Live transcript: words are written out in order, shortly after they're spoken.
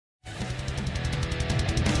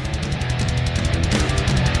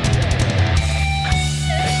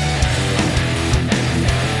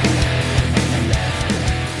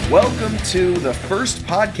to the first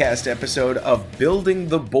podcast episode of Building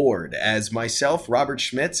the Board, as myself, Robert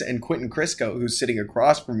Schmitz, and Quentin Crisco, who's sitting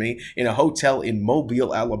across from me in a hotel in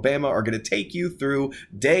Mobile, Alabama, are going to take you through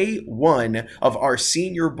day one of our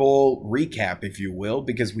Senior Bowl recap, if you will,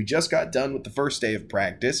 because we just got done with the first day of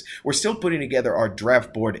practice. We're still putting together our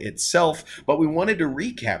draft board itself, but we wanted to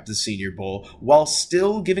recap the Senior Bowl while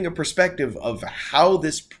still giving a perspective of how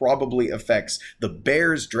this probably affects the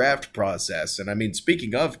Bears draft process. And I mean,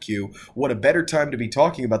 speaking of Q, what a better time to be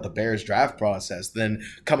talking about the Bears draft process than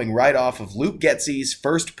coming right off of Luke Getsy's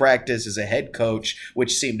first practice as a head coach,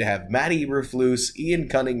 which seemed to have Matt Eberflus, Ian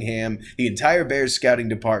Cunningham, the entire Bears scouting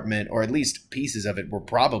department, or at least pieces of it were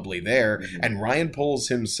probably there, and Ryan Poles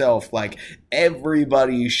himself. Like,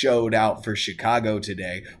 everybody showed out for Chicago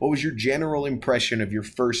today. What was your general impression of your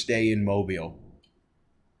first day in Mobile?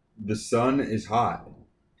 The sun is hot.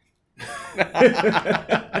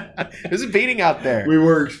 Is it beating out there? We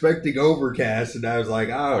were expecting overcast, and I was like,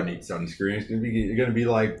 I don't need sunscreen. It's going to be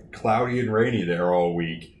like cloudy and rainy there all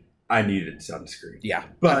week. I needed sunscreen. Yeah.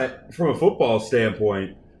 But from a football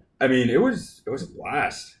standpoint, I mean, it was a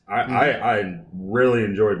blast. I really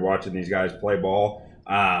enjoyed watching these guys play ball.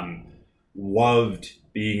 Loved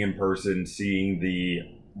being in person, seeing the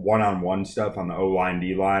one-on-one stuff on the O-line,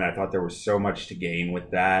 D-line. I thought there was so much to gain with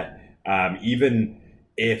that. Even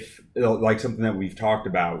if, like, something that we've talked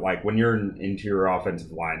about, like when you're an interior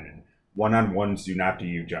offensive lineman, one-on-ones do not do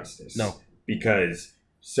you justice. No. Because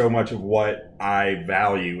so much of what I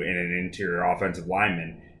value in an interior offensive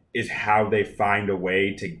lineman is how they find a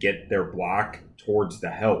way to get their block towards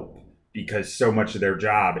the help. Because so much of their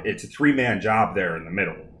job, it's a three-man job there in the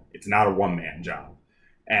middle. It's not a one-man job.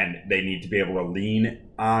 And they need to be able to lean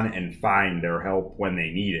on and find their help when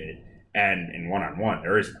they need it. And in one-on-one,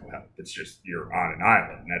 there is no help. It's just you're on an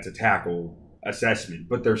island. And that's a tackle assessment.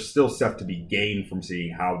 But there's still stuff to be gained from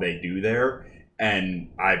seeing how they do there. And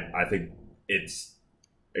I think it's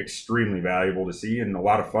extremely valuable to see and a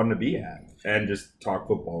lot of fun to be at. And just talk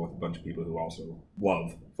football with a bunch of people who also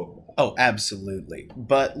love football. Oh, absolutely.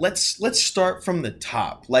 But let's start from the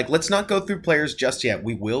top. Like, let's not go through players just yet.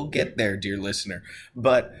 We will get there, dear listener.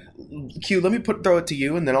 But Q, let me throw it to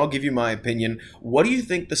you, and then I'll give you my opinion. What do you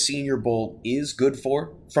think the Senior Bowl is good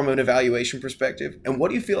for from an evaluation perspective? And what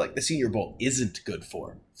do you feel like the Senior Bowl isn't good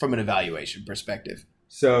for from an evaluation perspective?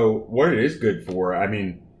 So what it is good for, I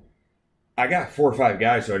mean, I got 4 or 5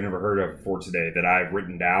 guys who I never heard of before today that I've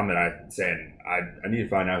written down that I said, I need to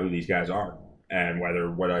find out who these guys are and whether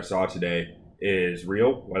what I saw today is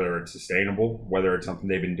real, whether it's sustainable, whether it's something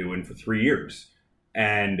they've been doing for 3 years.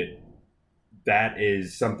 And that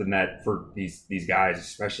is something that for these guys,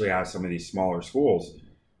 especially out of some of these smaller schools,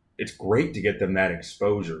 it's great to get them that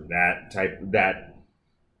exposure, that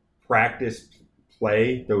practice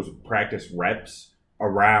play, those practice reps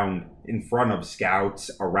around in front of scouts,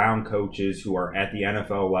 around coaches who are at the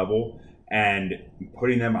NFL level, and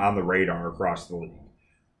putting them on the radar across the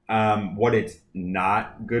league. What it's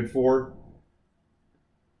not good for,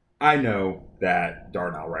 I know that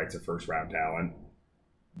Darnell Wright's a first-round talent.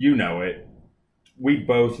 You know it. We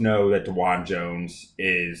both know that DeJuan Jones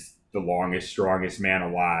is the longest, strongest man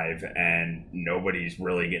alive, and nobody's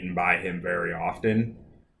really getting by him very often.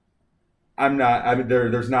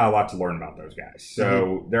 There's not a lot to learn about those guys.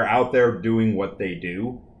 So they're out there doing what they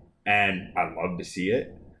do, and I love to see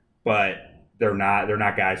it, but they're not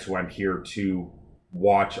guys who I'm here to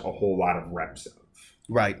watch a whole lot of reps of.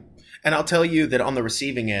 Right. And I'll tell you that on the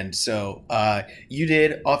receiving end, so you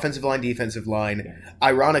did offensive line, defensive line.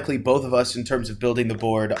 Ironically, both of us, in terms of building the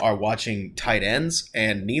board, are watching tight ends,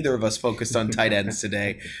 and neither of us focused on tight ends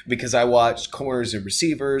today because I watched corners and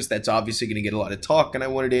receivers. That's obviously going to get a lot of talk, and I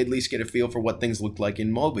wanted to at least get a feel for what things looked like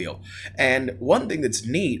in Mobile. And one thing that's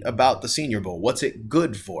neat about the Senior Bowl, what's it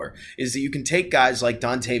good for, is that you can take guys like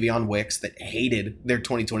Dontavion Wicks that hated their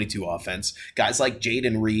 2022 offense, guys like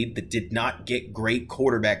Jaden Reed that did not get great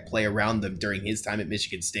quarterback play around them during his time at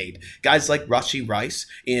Michigan State. Guys like Rashee Rice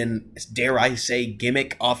in, dare I say,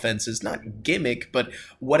 gimmick offenses. Not gimmick, but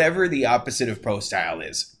whatever the opposite of pro style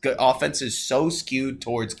is. Offense is so skewed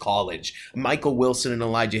towards college. Michael Wilson and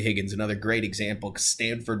Elijah Higgins, another great example, because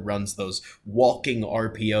Stanford runs those walking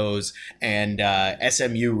RPOs, and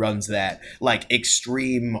SMU runs that like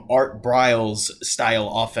extreme Art Briles style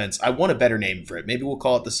offense. I want a better name for it. Maybe we'll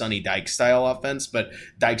call it the Sonny Dykes style offense, but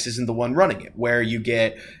Dykes isn't the one running it, where you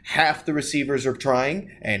get half the receivers are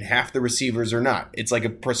trying and half the receivers are not. It's like a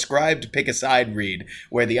prescribed pick a side read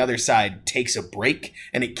where the other side takes a break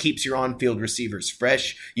and it keeps your on-field receivers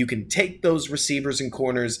fresh. You can take those receivers and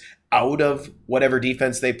corners out of whatever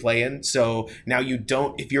defense they play in. So now you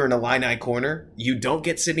don't, if you're in a Illini corner, you don't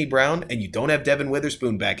get Sidney Brown and you don't have Devin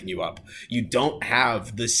Witherspoon backing you up. You don't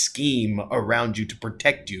have the scheme around you to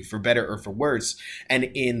protect you for better or for worse. And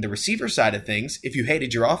in the receiver side of things, if you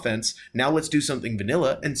hated your offense, now let's do something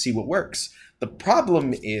vanilla and see what works. The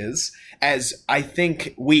problem is, as I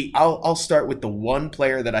think I'll start with the one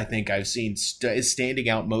player that I think I've seen is standing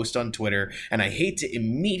out most on Twitter, and I hate to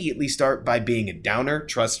immediately start by being a downer.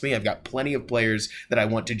 Trust me, I've got plenty of players that I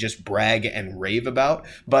want to just brag and rave about,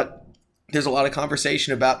 but there's a lot of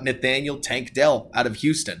conversation about Nathaniel Tank Dell out of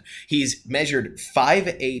Houston. He's measured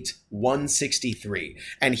 5'8", 163,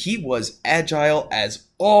 and he was agile as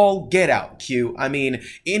all get out, Q. I mean,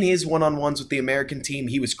 in his one-on-ones with the American team,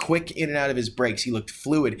 he was quick in and out of his breaks. He looked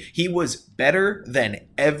fluid. He was better than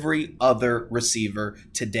every other receiver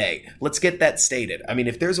today. Let's get that stated. I mean,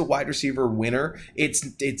 if there's a wide receiver winner,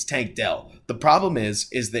 it's Tank Dell. The problem is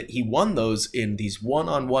that he won those in these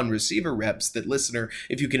one-on-one receiver reps that, listener,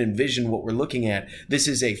 if you can envision what we're looking at, this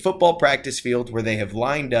is a football practice field where they have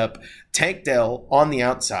lined up Tank Dell on the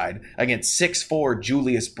outside against 6'4"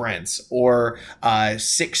 Julius Brents, or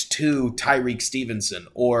 6'2" Tyreek Stevenson,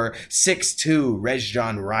 or 6'2"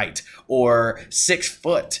 Rejjon Wright, or 6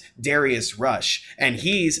 foot Darius Rush. And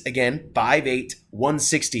he's, again, 5'8",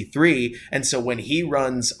 163, and so when he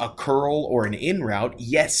runs a curl or an in route,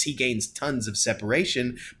 yes, he gains tons of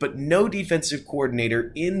separation, but no defensive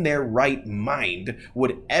coordinator in their right mind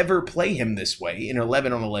would ever play him this way in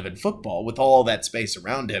 11-on-11 football with all that space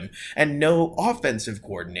around him, and no offensive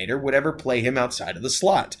coordinator would ever play him outside of the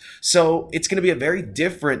slot. So it's going to be a very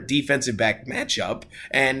different defensive back matchup,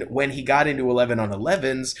 and when he got into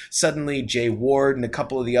 11-on-11s, suddenly Jay Ward and a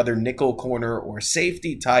couple of the other nickel corner or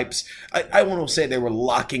safety types, I won't say they were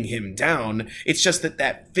locking him down. It's just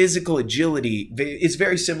that physical agility is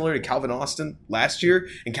very similar to Calvin Austin last year,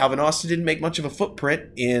 and Calvin Austin didn't make much of a footprint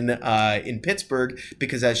in Pittsburgh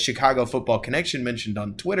because, as Chicago Football Connection mentioned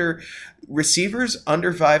on Twitter, receivers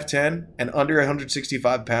under 5'10" and under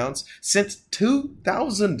 165 pounds since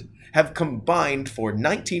 2000 have combined for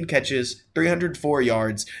 19 catches, 304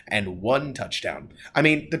 yards, and 1 touchdown. I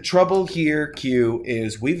mean, the trouble here, Q,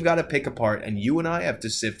 is we've got to pick apart, and you and I have to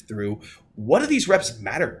sift through, what do these reps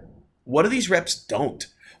matter? What do these reps don't?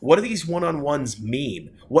 What do these one-on-ones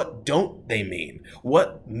mean? What don't they mean?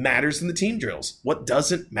 What matters in the team drills? What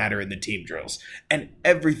doesn't matter in the team drills? And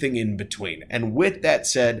everything in between. And with that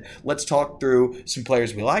said, let's talk through some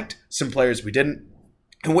players we liked, some players we didn't,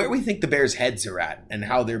 and where we think the Bears' heads are at and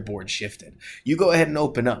how their board shifted. You go ahead and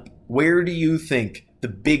open up. Where do you think the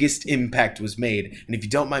biggest impact was made? And if you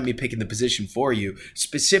don't mind me picking the position for you,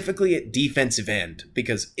 specifically at defensive end,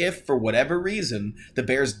 because if for whatever reason the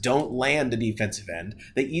Bears don't land a defensive end,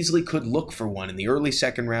 they easily could look for one in the early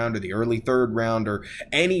second round or the early third round or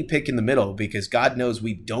any pick in the middle, because God knows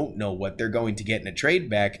we don't know what they're going to get in a trade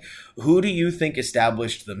back. Who do you think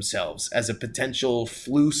established themselves as a potential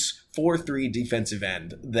Flus 4-3 defensive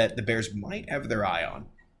end that the Bears might have their eye on?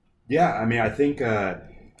 Yeah, I mean, I think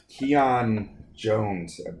Keon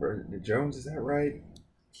Jones, is that right?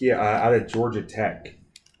 Out of Georgia Tech.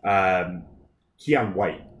 Keon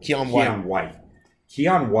White.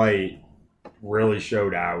 Keon White really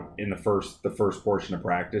showed out in the first portion of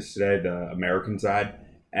practice today, the American side,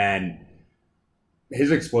 and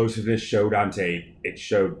his explosiveness showed on tape. It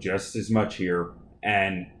showed just as much here,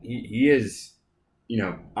 and he is,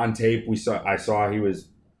 on tape I saw he was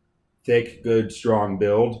thick, good, strong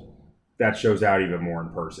build. That shows out even more in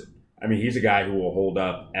person. I mean, he's a guy who will hold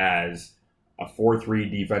up as a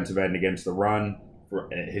 4-3 defensive end against the run.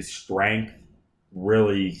 His strength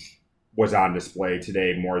really was on display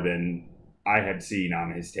today more than I had seen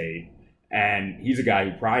on his tape. And he's a guy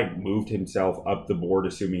who probably moved himself up the board,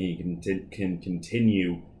 assuming he can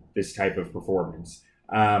continue this type of performance.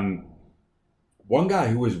 One guy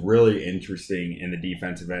who was really interesting in the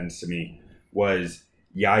defensive ends to me was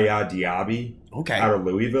Yaya Diaby out of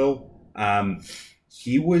Louisville.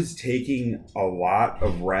 He was taking a lot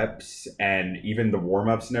of reps and even the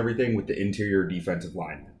warm-ups and everything with the interior defensive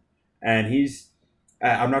line. And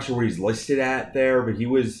I'm not sure what he's listed at there, but he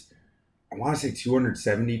was, I want to say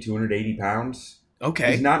 270, 280 pounds.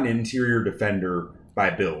 Okay. He's not an interior defender by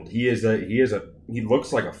build. He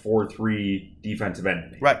looks like a 4-3 defensive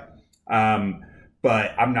end. Right.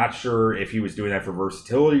 But I'm not sure if he was doing that for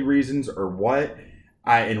versatility reasons or what.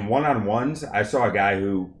 In one-on-ones, I saw a guy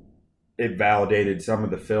who it validated some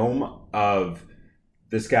of the film of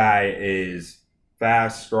this guy is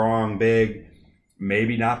fast, strong, big,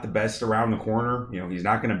 maybe not the best around the corner. He's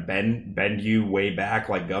not going to bend you way back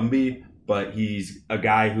like Gumby, but he's a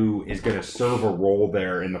guy who is going to serve a role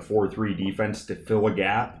there in the 4-3 defense to fill a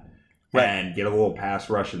gap. Right. and get a little pass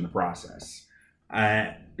rush in the process.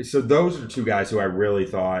 So those are two guys who I really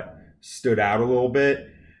thought stood out a little bit.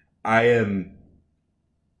 I am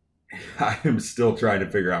still trying to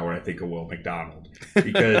figure out what I think of Will McDonald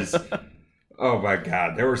because, oh my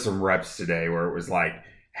God, there were some reps today where it was like,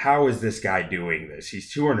 how is this guy doing this?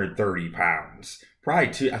 He's 230 pounds. I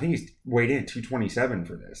think he's weighed in 227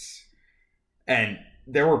 for this. And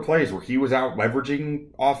there were plays where he was out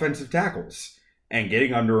leveraging offensive tackles and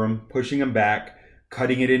getting under him, pushing him back,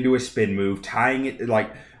 cutting it into a spin move, tying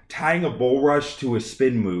a bull rush to a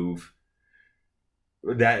spin move.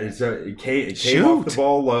 That is it came off the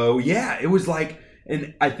ball low. Yeah, it was like,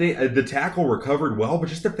 and I think the tackle recovered well, but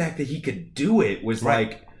just the fact that he could do it was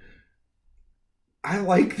like, I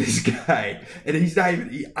like this guy, and he's not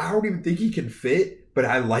even. I don't even think he can fit, but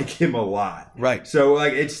I like him a lot. Right. So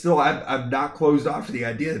like, it's still I'm not closed off to the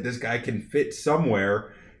idea that this guy can fit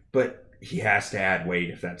somewhere, but he has to add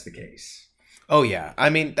weight if that's the case. Oh, yeah. I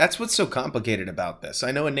mean, that's what's so complicated about this.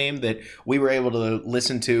 I know a name that we were able to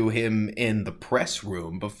listen to him in the press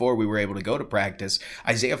room before we were able to go to practice.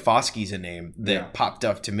 Isaiah Foskey's a name that popped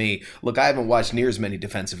up to me. Look, I haven't watched near as many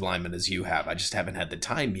defensive linemen as you have. I just haven't had the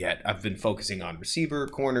time yet. I've been focusing on receiver,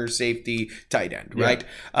 corner, safety, tight end, right?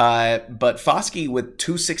 But Foskey with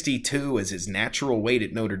 262 as his natural weight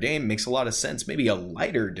at Notre Dame makes a lot of sense. Maybe a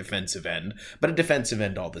lighter defensive end, but a defensive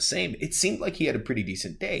end all the same. It seemed like he had a pretty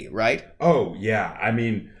decent day, right? Oh, yeah. I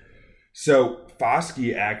mean, so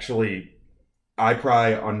Foskey actually, I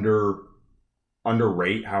probably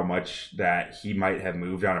underrate how much that he might have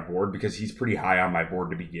moved on a board because he's pretty high on my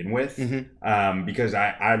board to begin with. Mm-hmm. Because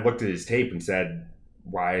I looked at his tape and said,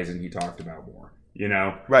 why isn't he talked about more? You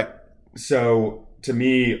know? Right. So to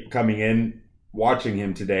me, coming in, watching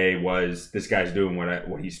him today was this guy's doing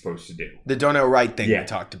what he's supposed to do. The Darnell Wright thing we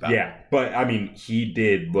talked about. Yeah. But I mean, he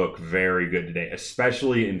did look very good today,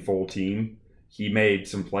 especially in full team. He made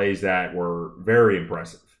some plays that were very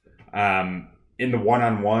impressive. In the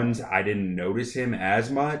one-on-ones, I didn't notice him as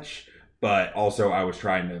much, but also I was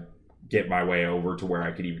trying to get my way over to where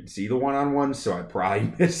I could even see the one-on-ones, so I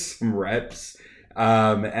probably missed some reps.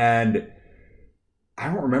 And I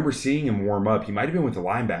don't remember seeing him warm up. He might have been with the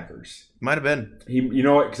linebackers. Might have been. You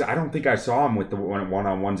know what? Because I don't think I saw him with the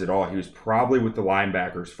one-on-ones at all. He was probably with the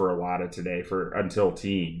linebackers for a lot of today until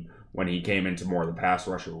team when he came into more of the pass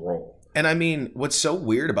rusher role. And I mean, what's so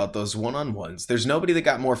weird about those one-on-ones, there's nobody that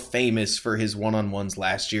got more famous for his one-on-ones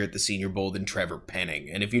last year at the Senior Bowl than Trevor Penning.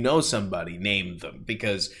 And if you know somebody, name them,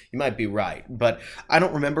 because you might be right. But I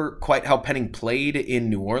don't remember quite how Penning played in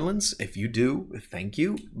New Orleans. If you do, thank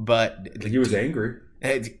you. But he was angry.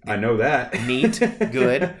 I know that. Neat.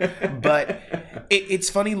 Good. But it's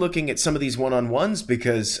funny looking at some of these one-on-ones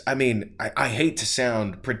because, I mean, I hate to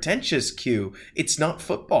sound pretentious, Q. It's not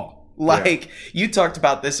football. You talked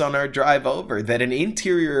about this on our drive over, that an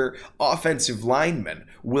interior offensive lineman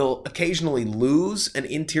will occasionally lose an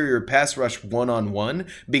interior pass rush one-on-one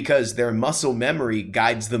because their muscle memory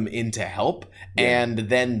guides them into help. Yeah. And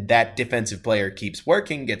then that defensive player keeps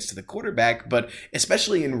working, gets to the quarterback. But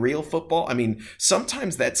especially in real football, I mean,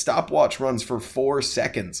 sometimes that stopwatch runs for 4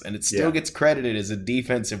 seconds and it still gets credited as a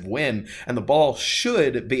defensive win. And the ball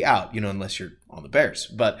should be out, unless you're on the Bears.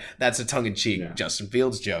 But that's a tongue-in-cheek Justin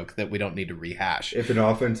Fields joke that we don't need to rehash. If an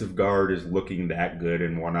offensive guard is looking that good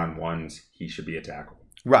in one-on-ones, he should be a tackle.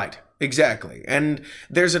 Right. Exactly. And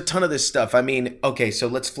there's a ton of this stuff. I mean, okay, so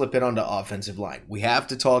let's flip it onto offensive line. We have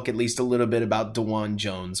to talk at least a little bit about DeJuan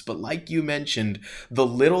Jones. But like you mentioned, the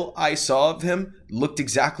little I saw of him looked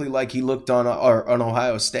exactly like he looked on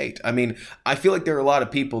Ohio State. I mean, I feel like there are a lot of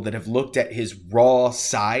people that have looked at his raw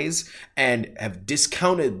size and have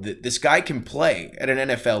discounted that this guy can play at an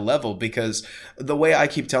NFL level because the way I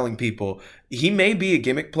keep telling people, he may be a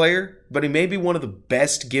gimmick player, but he may be one of the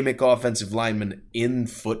best gimmick offensive linemen in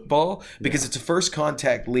football because it's a first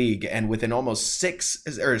contact league, and with an almost 7'6"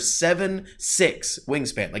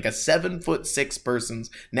 wingspan, like a 7'6" person's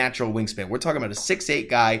natural wingspan. We're talking about a 6'8"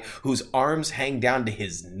 guy whose arms hang down to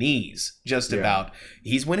his knees just about.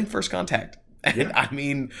 He's winning first contact. And I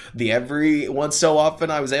mean, every once so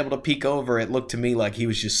often I was able to peek over, it looked to me like he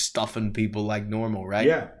was just stuffing people like normal, right?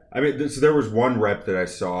 Yeah. I mean, so there was one rep that I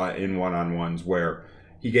saw in one-on-ones where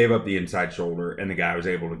he gave up the inside shoulder and the guy was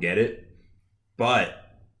able to get it. But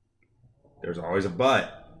there's always a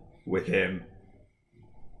but with him.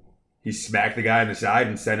 He smacked the guy in the side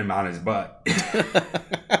and sent him on his butt.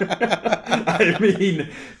 I mean,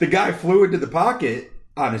 the guy flew into the pocket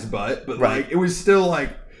on his butt, but it was still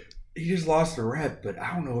like, he just lost a rep, but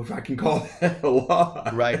I don't know if I can call that a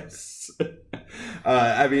loss. Right.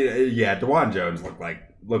 I mean, DeJuan Jones looked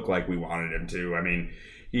like we wanted him to. I mean,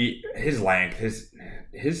 his length,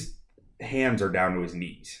 his hands are down to his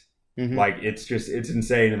knees. Mm-hmm. Like, it's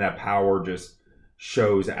insane, and that power just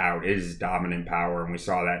shows out his dominant power, and we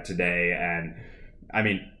saw that today. And I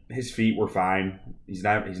mean, his feet were fine. He's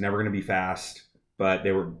never going to be fast, but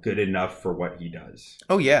they were good enough for what he does.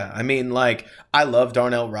 Oh yeah, I mean, like, I love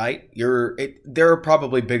Darnell Wright. There are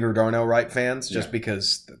probably bigger Darnell Wright fans just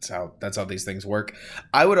because that's how these things work.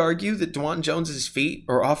 I would argue that DeJuan Jones's feet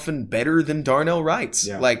are often better than Darnell Wright's.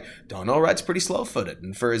 Yeah. Like, Darnell Wright's pretty slow-footed,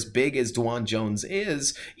 and for as big as DeJuan Jones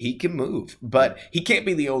is, he can move. But he can't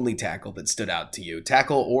be the only tackle that stood out to you,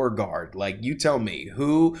 tackle or guard. Like, you tell me,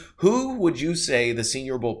 who would you say the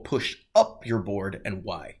Senior Bowl pushed up your board and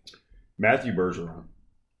why? Matthew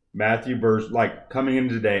Bergeron. Like, coming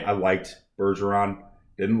into today, I liked Bergeron.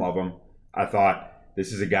 Didn't love him. I thought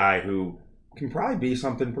this is a guy who can probably be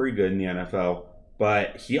something pretty good in the NFL,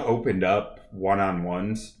 but he opened up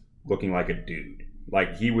one-on-ones looking like a dude.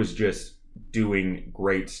 Like, he was just doing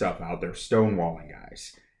great stuff out there, stonewalling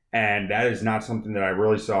guys. And that is not something that I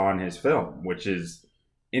really saw in his film, which is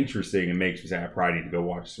interesting and makes me say I probably need to go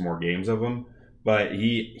watch some more games of him. But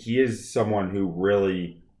he is someone who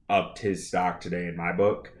really upped his stock today in my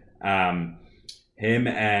book. Him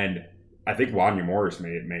and I think Wanya Morris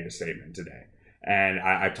made a statement today. And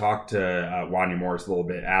I talked to Wanya Morris a little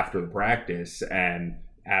bit after the practice and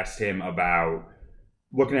asked him about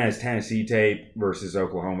looking at his Tennessee tape versus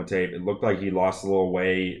Oklahoma tape. It looked like he lost a little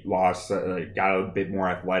weight, got a bit more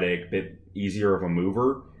athletic, a bit easier of a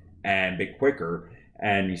mover, and a bit quicker.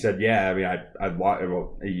 And he said, yeah, I mean,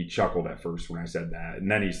 he chuckled at first when I said that.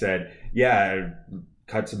 And then he said, yeah, I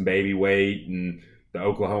cut some baby weight, and the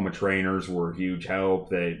Oklahoma trainers were a huge help.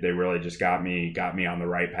 They really just got me on the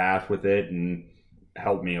right path with it and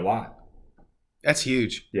helped me a lot. That's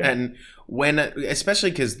huge. Yeah. And especially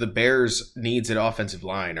because the Bears' needs at offensive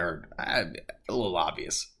line are a little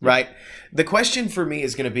obvious, right? The question for me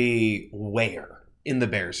is going to be where in the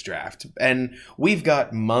Bears draft. And we've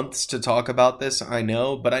got months to talk about this, I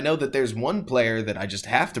know, but I know that there's one player that I just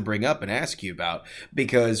have to bring up and ask you about,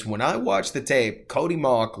 because when I watched the tape, Cody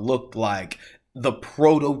Mauch looked like the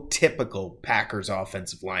prototypical Packers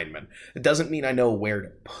offensive lineman. It doesn't mean I know where to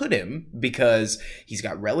put him, because he's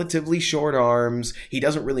got relatively short arms. He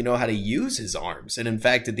doesn't really know how to use his arms. And in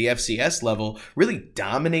fact, at the FCS level, really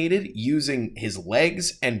dominated using his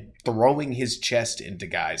legs and throwing his chest into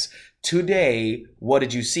guys. Today, what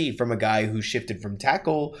did you see from a guy who shifted from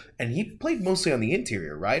tackle, and he played mostly on the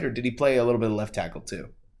interior, right? Or did he play a little bit of left tackle too?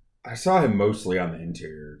 I saw him mostly on the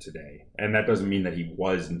interior today. And that doesn't mean that he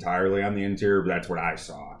was entirely on the interior, but that's what I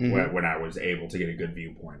saw when I was able to get a good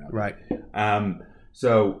viewpoint of it. Right.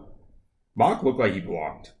 So Mauch looked like he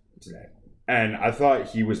belonged today. And I thought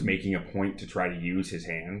he was making a point to try to use his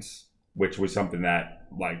hands, which was something that,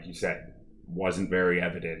 like you said, wasn't very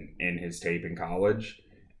evident in his tape in college.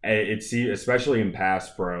 It seemed, especially in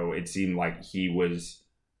pass pro, it seemed like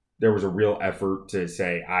there was a real effort to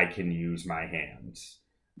say, I can use my hands.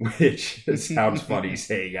 Which sounds funny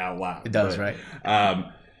saying out loud. It does, right?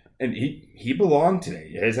 And he belonged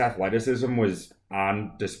today. His athleticism was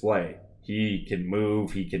on display. He can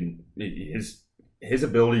move. His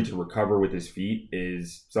ability to recover with his feet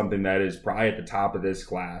is something that is probably at the top of this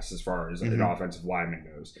class as far as an offensive lineman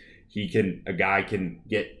goes. A guy can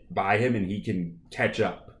get by him and he can catch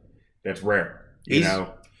up. That's rare, you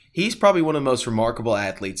know. He's probably one of the most remarkable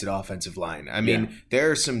athletes at offensive line. I mean,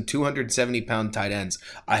 there are some 270-pound tight ends.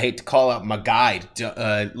 I hate to call out my guy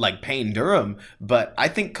like Payne Durham, but I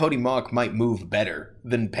think Cody Mauch might move better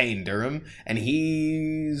than Payne Durham, and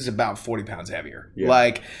he's about 40 pounds heavier. Yeah.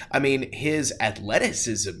 Like, I mean, his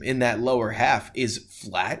athleticism in that lower half is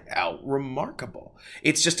flat out remarkable.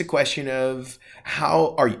 It's just a question of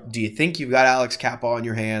do you think you've got Alex Cappa on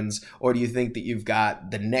your hands, or do you think that you've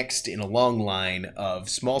got the next in a long line of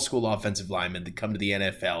small school offensive linemen that come to the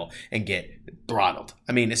NFL and get throttled?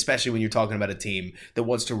 I mean, especially when you're talking about a team that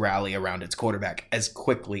wants to rally around its quarterback as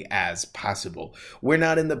quickly as possible. We're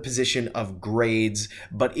not in the position of grades,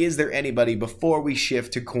 but is there anybody, before we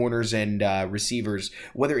shift to corners and receivers,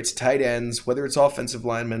 whether it's tight ends, whether it's offensive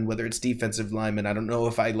linemen, whether it's defensive linemen, I don't know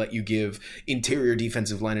if I let you give interior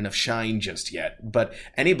defensive line enough shine just yet, but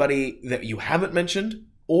anybody that you haven't mentioned,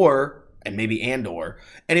 or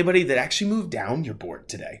anybody that actually moved down your board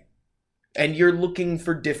today and you're looking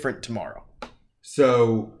for different tomorrow?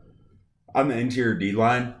 So on the interior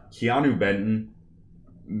D-line, Keanu Benton,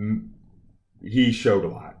 he showed a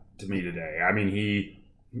lot to me today. I mean,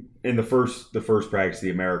 in the first practice, the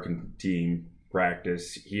American team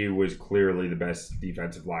practice, he was clearly the best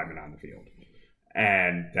defensive lineman on the field.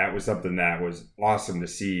 And that was something that was awesome to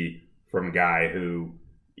see from a guy who,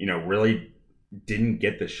 really didn't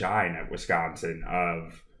get the shine at Wisconsin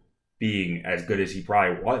of being as good as he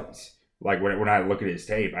probably was. Like when I look at his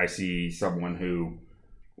tape, I see someone who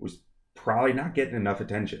was probably not getting enough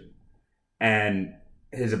attention. And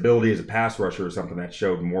his ability as a pass rusher is something that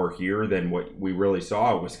showed more here than what we really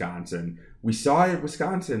saw at Wisconsin. We saw it at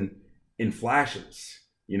Wisconsin in flashes.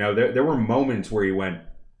 You know, there were moments where he went,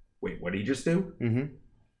 wait, what did he just do? Mm-hmm.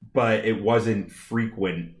 But it wasn't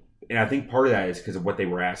frequent. And I think part of that is because of what they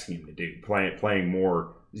were asking him to do, playing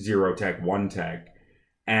more zero tech, one tech.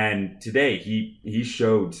 And today he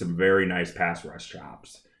showed some very nice pass rush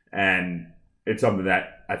chops. And it's something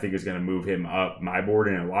that I think is going to move him up my board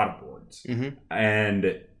and a lot of boards. Mm-hmm.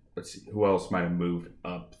 And let's see, who else might have moved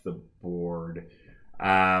up the board?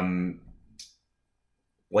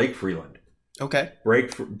 Blake Freeland. Okay.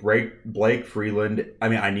 Blake Freeland. I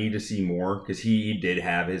mean, I need to see more because he did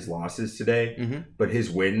have his losses today, Mm-hmm. but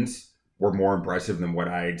his wins were more impressive than what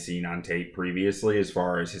I had seen on tape previously as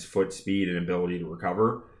far as his foot speed and ability to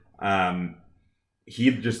recover.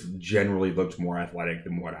 He just generally looked more athletic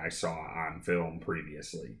than what I saw on film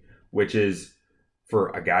previously, which is for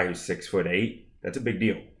a guy who's 6'8", that's a big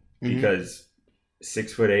deal because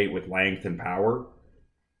 6'8" with length and power.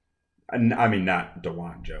 I mean, not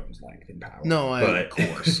DeJuan Jones length and power. No, of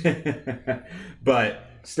course. But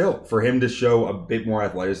still, for him to show a bit more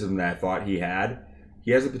athleticism than I thought he had,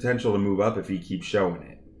 he has the potential to move up if he keeps showing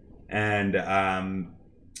it. And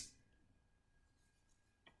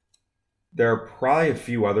there are probably a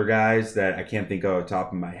few other guys that I can't think of off the top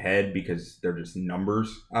of my head because they're just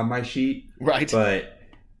numbers on my sheet. Right. But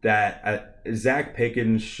that Zach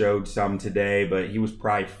Pickens showed some today, but he was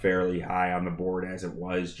probably fairly high on the board as it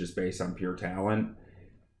was just based on pure talent.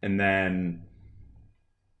 And then,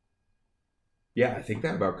 yeah, I think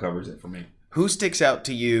that about covers it for me. Who sticks out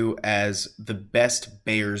to you as the best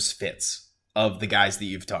Bears fits of the guys that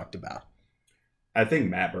you've talked about? I think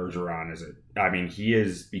Matt Bergeron he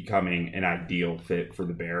is becoming an ideal fit for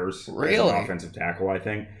the Bears. Really? As an offensive tackle, I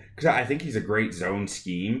think. Because I think he's a great zone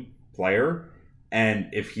scheme player. And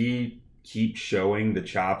if he keeps showing the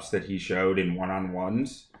chops that he showed in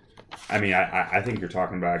one-on-ones, I mean, I think you're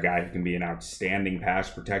talking about a guy who can be an outstanding pass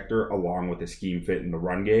protector along with a scheme fit in the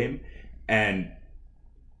run game. And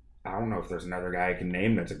I don't know if there's another guy I can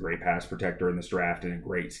name that's a great pass protector in this draft and a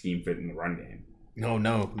great scheme fit in the run game. No,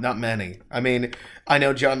 not many. I mean, I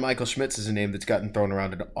know John Michael Schmitz is a name that's gotten thrown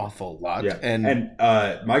around an awful lot. Yeah, and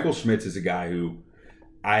Michael Schmitz is a guy who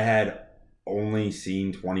I had only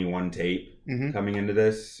seen 21 tape coming into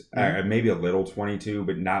this. Maybe a little 22,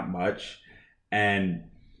 but not much. And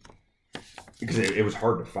because it was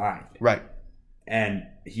hard to find. Right. And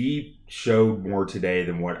he showed more today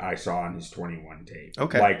than what I saw on his 21 tape.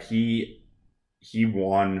 Okay. Like he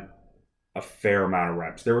won a fair amount of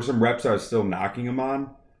reps. There were some reps I was still knocking him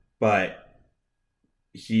on, but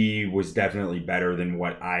he was definitely better than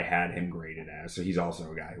what I had him graded as. So he's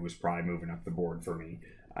also a guy who was probably moving up the board for me.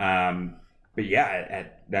 But yeah,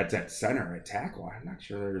 that's at center, at tackle. I'm not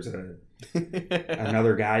sure there's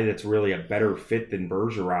another guy that's really a better fit than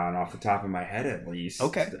Bergeron off the top of my head, at least.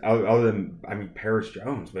 Okay. Other than, Paris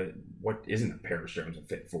Jones, but what isn't a Paris Jones a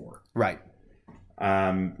fit for? Right.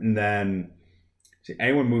 And then, see,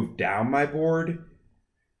 anyone move down my board?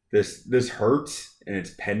 This hurts and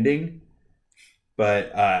it's pending.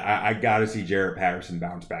 But I got to see Jarrett Patterson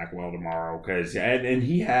bounce back well tomorrow because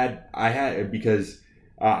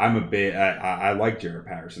I'm a bit. I like Jarrett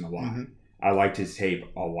Patterson a lot. Mm-hmm. I liked his tape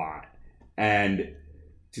a lot, and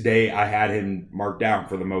today I had him marked down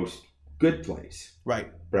for the most good plays.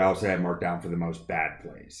 Right. But I also had him marked down for the most bad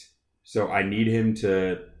plays. So I need him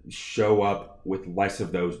to show up with less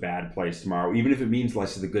of those bad plays tomorrow, even if it means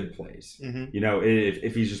less of the good plays. Mm-hmm. You know,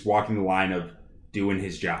 if he's just walking the line of doing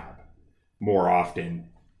his job more often,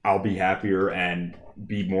 I'll be happier and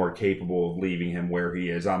be more capable of leaving him where he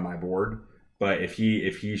is on my board. But if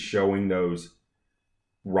he's showing those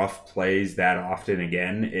rough plays that often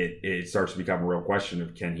again, it starts to become a real question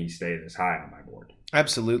of can he stay this high on my board?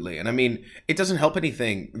 Absolutely. And I mean, it doesn't help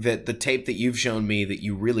anything that the tape that you've shown me that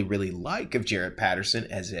you really, really like of Jarrett Patterson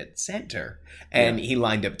as at center. And he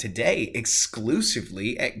lined up today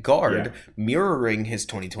exclusively at guard, mirroring his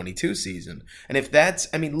 2022 season. And if that's,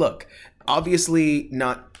 I mean, look, obviously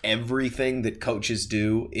not everything that coaches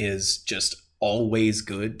do is just always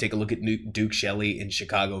good. Take a look at Duke Shelley in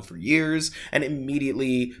Chicago for years and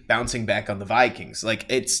immediately bouncing back on the Vikings. Like,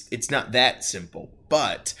 it's not that simple.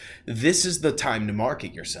 But this is the time to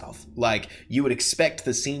market yourself. Like, you would expect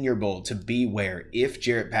the Senior Bowl to be where if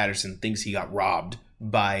Jarrett Patterson thinks he got robbed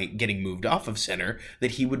by getting moved off of center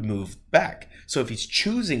that he would move back. So if he's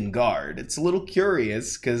choosing guard, it's a little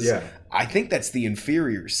curious because I think that's the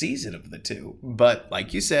inferior season of the two. But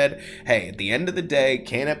like you said, hey, at the end of the day,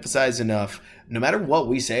 can't emphasize enough, no matter what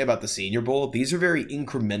we say about the Senior Bowl, these are very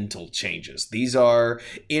incremental changes. These are,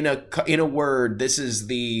 in a word, this is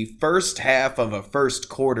the first half of a first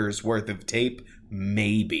quarter's worth of tape,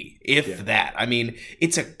 maybe, if that. I mean,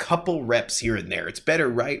 it's a couple reps here and there. It's better,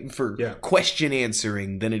 right, for question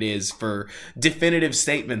answering than it is for definitive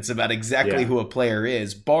statements about exactly who a player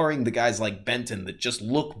is, barring the guys like Benton that just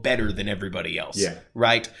look better than everybody else,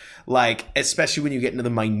 right? Like, especially when you get into the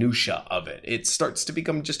minutia of it, it starts to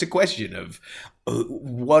become just a question of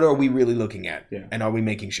what are we really looking at, and are we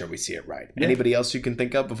making sure we see it right? Anybody else you can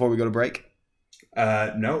think of before we go to break?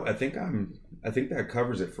 No, I think that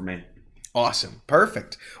covers it for me. Awesome.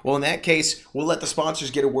 Perfect. Well, in that case, we'll let the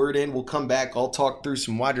sponsors get a word in. We'll come back. I'll talk through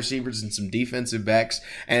some wide receivers and some defensive backs,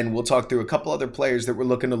 and we'll talk through a couple other players that we're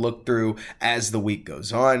looking to look through as the week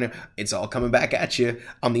goes on. It's all coming back at you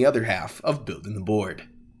on the other half of Building the Board.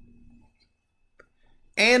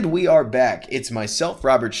 And we are back. It's myself,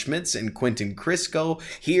 Robert Schmitz, and Quentin Crisco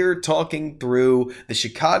here talking through the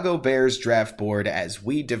Chicago Bears draft board as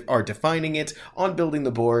we are defining it on Building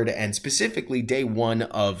the Board, and specifically day one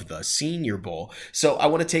of the Senior Bowl. So I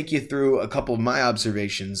want to take you through a couple of my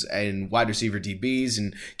observations and wide receiver DBs,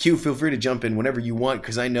 and Q, feel free to jump in whenever you want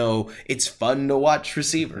because I know it's fun to watch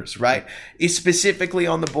receivers, right? Specifically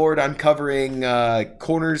on the board, I'm covering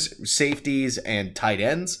corners, safeties, and tight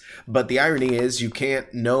ends, but the irony is you can't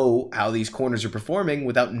know how these corners are performing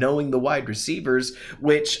without knowing the wide receivers,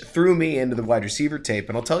 which threw me into the wide receiver tape.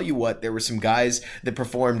 And I'll tell you what, there were some guys that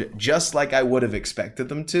performed just like I would have expected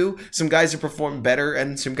them to, some guys that performed better,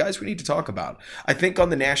 and some guys we need to talk about. I think on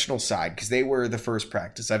the national side, because they were the first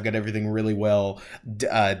practice, I've got everything really well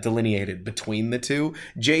delineated between the two.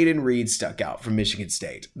 Jaden Reed stuck out from Michigan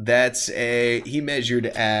State. He measured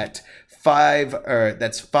at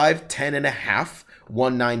 5'10" and a half.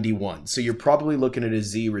 191. So you're probably looking at a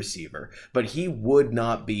Z receiver, but he would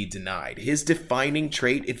not be denied. His defining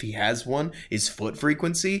trait, if he has one, is foot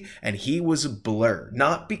frequency, and he was a blur.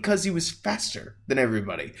 Not because he was faster than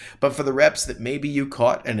everybody, but for the reps that maybe you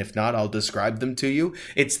caught, and if not, I'll describe them to you.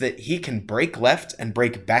 It's that he can break left and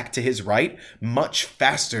break back to his right much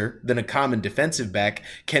faster than a common defensive back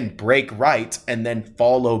can break right and then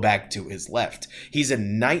follow back to his left. He's a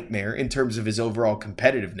nightmare in terms of his overall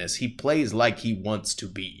competitiveness. He plays like he wants to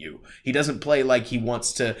beat you. He doesn't play like he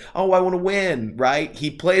wants to, I want to win, right?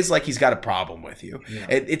 He plays like he's got a problem with you. Yeah.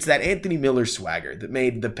 It's that Anthony Miller swagger that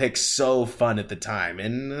made the pick so fun at the time,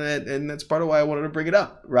 and that's part of why I wanted to bring it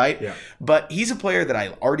up, right? Yeah. But he's a player that I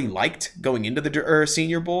already liked going into the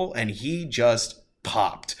Senior Bowl, and he just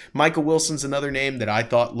popped. Michael Wilson's another name that I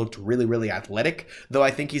thought looked really, really athletic, though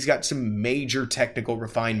I think he's got some major technical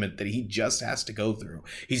refinement that he just has to go through.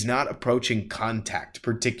 He's not approaching contact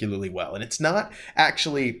particularly well, and it's not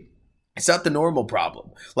the normal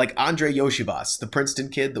problem. Like Andre Yoshivas, the Princeton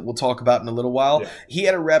kid that we'll talk about in a little while, he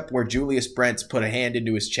had a rep where Julius Brents put a hand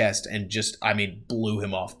into his chest and just, blew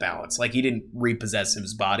him off balance. Like he didn't repossess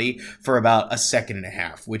his body for about a second and a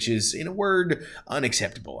half, which is, in a word,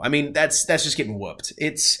 unacceptable. That's just getting whooped.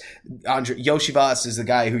 It's Andre Yoshivas is the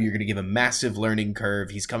guy who you're going to give a massive learning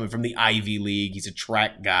curve. He's coming from the Ivy League. He's a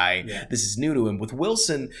track guy. Yeah. This is new to him. With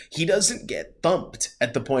Wilson, he doesn't get thumped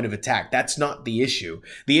at the point of attack. That's not the issue.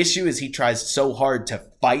 The issue is he tries so hard to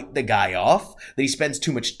fight the guy off that he spends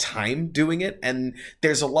too much time doing it, and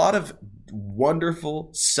there's a lot of wonderful,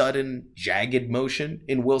 sudden, jagged motion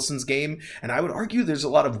in Wilson's game, and I would argue there's a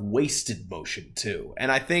lot of wasted motion too.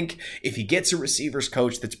 And I think if he gets a receivers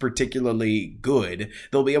coach that's particularly good,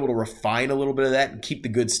 they'll be able to refine a little bit of that and keep the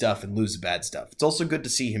good stuff and lose the bad stuff. It's also good to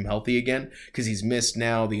see him healthy again because he's missed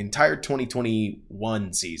now the entire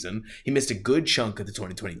 2021 season. He missed a good chunk of the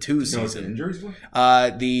 2022 season. What the injuries were?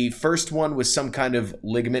 The first one was some kind of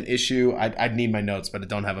ligament issue. I'd need my notes, but I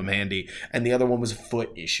don't have them handy. And the other one was a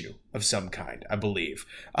foot issue of some kind, I believe.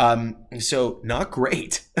 So not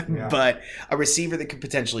great, but a receiver that could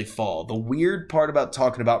potentially fall. The weird part about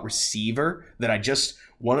talking about receiver that I just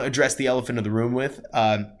want to address the elephant in the room with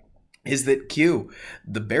is that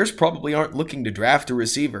the Bears probably aren't looking to draft a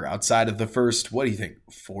receiver outside of the first,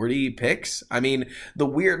 40 picks? The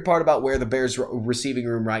weird part about where the Bears receiving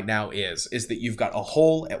room right now is that you've got a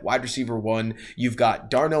hole at wide receiver 1. You've got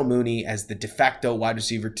Darnell Mooney as the de facto wide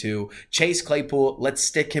receiver 2. Chase Claypool, let's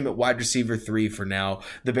stick him at wide receiver 3 for now.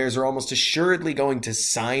 The Bears are almost assuredly going to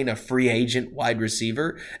sign a free agent wide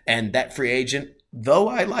receiver, and that free agent, though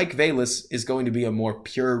I like Velus, is going to be a more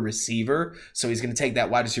pure receiver, so he's going to take that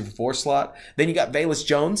wide receiver 4 slot. Then you got Velus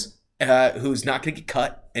Jones, who's not going to get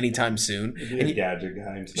cut anytime soon. Maybe a gadget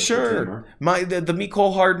guy and special Sure, teamer. the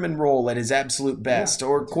Mecole Hardman role at his absolute best,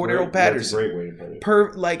 or Cordero Patterson. That's a great way to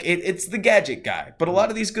put it. It's the gadget guy, but a lot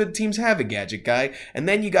of these good teams have a gadget guy, and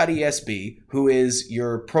then you got ESB, who is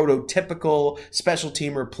your prototypical special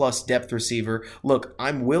teamer plus depth receiver. Look,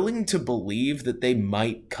 I'm willing to believe that they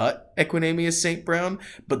might cut Equanimeous St. Brown,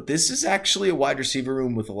 but this is actually a wide receiver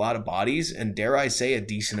room with a lot of bodies, and dare I say, a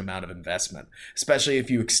decent amount of investment. Especially if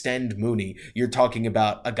you extend Mooney, you're talking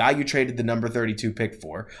about a guy you traded the number 32 pick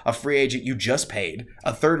for, a free agent you just paid,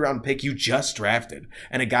 a third-round pick you just drafted,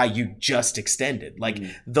 and a guy you just extended. Like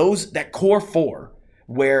that core four,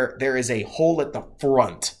 where there is a hole at the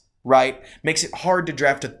front, right, makes it hard to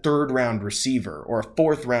draft a third-round receiver or a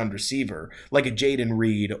fourth-round receiver like a Jaden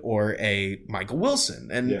Reed or a Michael Wilson.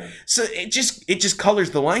 And so it just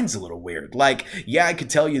colors the lines a little weird. Like, yeah, I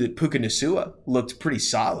could tell you that Puka Nacua looked pretty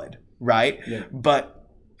solid, right? Yeah. But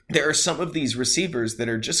there are some of these receivers that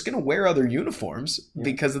are just going to wear other uniforms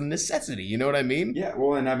because of necessity. You know what I mean? Yeah,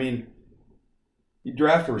 well, and I mean, you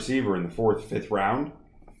draft a receiver in the 4th, 5th round,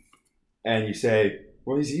 and you say,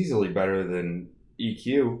 well, he's easily better than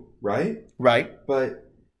EQ, right? Right.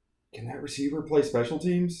 But can that receiver play special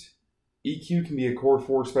teams? EQ can be a core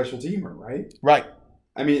 4 special teamer, right? Right.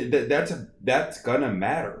 I mean, that's gonna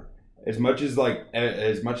matter. As much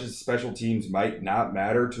as special teams might not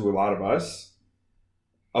matter to a lot of us,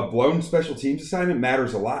 a blown special teams assignment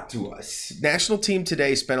matters a lot to us. National team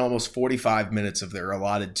today spent almost 45 minutes of their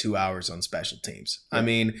allotted 2 hours on special teams. I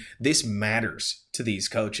mean, this matters to these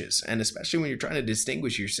coaches, and especially when you're trying to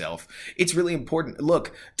distinguish yourself, it's really important.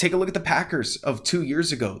 Look, take a look at the Packers of 2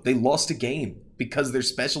 years ago. They lost a game because their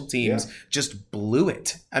special teams just blew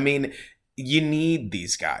it. I mean, you need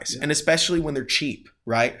these guys, and especially when they're cheap,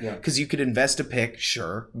 right? Because you could invest a pick,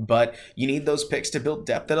 sure, but you need those picks to build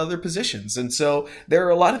depth at other positions. And so there are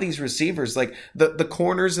a lot of these receivers, like the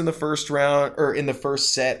corners in the first round or in the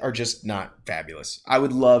first set are just not fabulous. I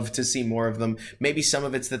would love to see more of them. Maybe some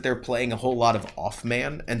of it's that they're playing a whole lot of off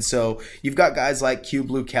man. And so you've got guys like Q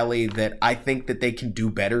Blue Kelly that I think that they can do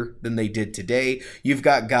better than they did today. You've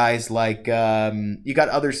got guys like, you got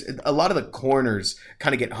others, a lot of the corners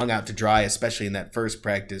kind of get hung out to dry, especially in that first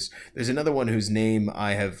practice. There's another one whose name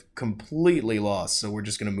I have completely lost, so we're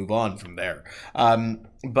just going to move on from there.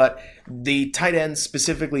 But the tight end,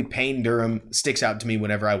 specifically Payne Durham, sticks out to me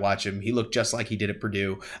whenever I watch him. He looked just like he did at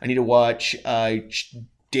Purdue. I need to watch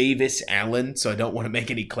Davis Allen, so I don't want to make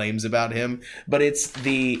any claims about him. But it's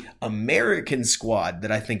the American squad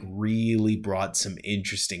that I think really brought some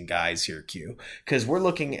interesting guys here, Q. Because we're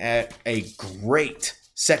looking at a great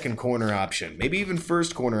second corner option, maybe even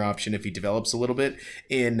first corner option if he develops a little bit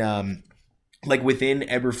in like within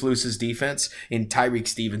Eberflus's defense, in Tyreek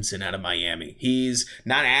Stevenson out of Miami. He's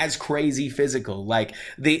not as crazy physical. Like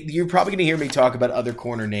you're probably going to hear me talk about other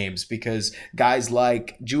corner names because guys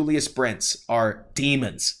like Julius Brents are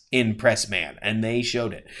demons in press man, and they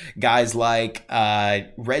showed it. Guys like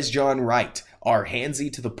Rezjon Wright are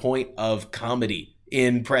handsy to the point of comedy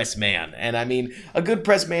in press man. And I mean, a good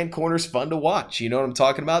press man corner's fun to watch. You know what I'm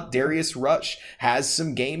talking about? Darius Rush has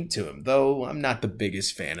some game to him, though I'm not the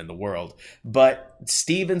biggest fan in the world. But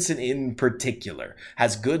Stevenson in particular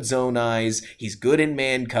has good zone eyes. He's good in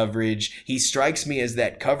man coverage. He strikes me as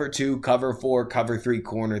that cover 2, cover 4, cover 3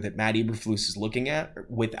 corner that Matt Eberflus is looking at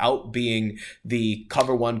without being the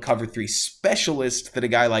cover 1, cover 3 specialist that a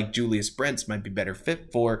guy like Julius Brents might be better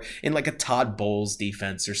fit for in like a Todd Bowles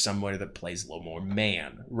defense or somewhere that plays a little more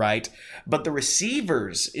man, right? But the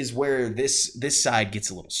receivers is where this side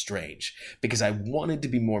gets a little strange because I wanted to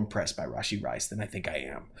be more impressed by Rashee Rice than I think I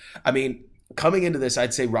am. I mean, coming into this,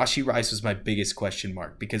 I'd say Rashee Rice was my biggest question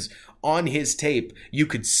mark because on his tape, you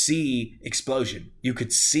could see explosion. You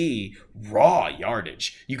could see raw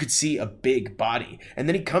yardage. You could see a big body. And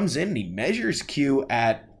then he comes in and he measures Q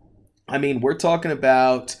at, I mean, we're talking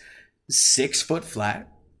about 6 foot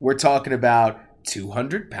flat. We're talking about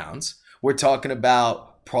 200 pounds. We're talking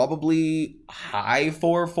about probably high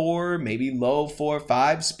 4.4, maybe low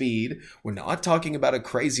 4.5 speed. We're not talking about a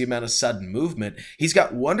crazy amount of sudden movement. He's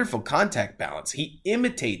got wonderful contact balance. He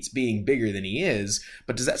imitates being bigger than he is,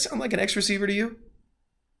 but does that sound like an X receiver to you?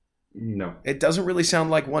 No. It doesn't really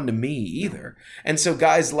sound like one to me either. And so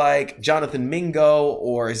guys like Jonathan Mingo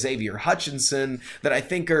or Xavier Hutchinson that I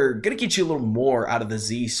think are going to get you a little more out of the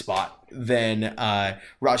Z spot than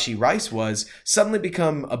Rashee Rice was, suddenly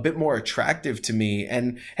become a bit more attractive to me.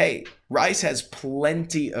 And hey, Rice has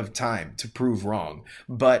plenty of time to prove wrong,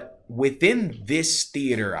 but within this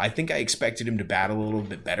theater, I think I expected him to battle a little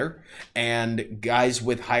bit better, and guys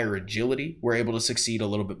with higher agility were able to succeed a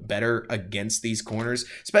little bit better against these corners,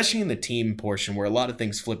 especially in the team portion where a lot of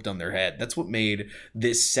things flipped on their head. That's what made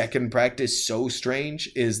this second practice so strange,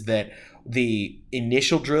 is that the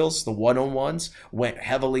initial drills, the one-on-ones, went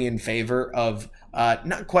heavily in favor of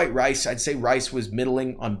not quite Rice. I'd say Rice was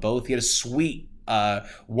middling on both. He had a sweet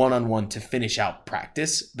one-on-one to finish out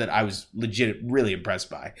practice that I was really impressed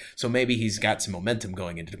by. So maybe he's got some momentum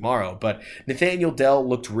going into tomorrow. But Nathaniel Dell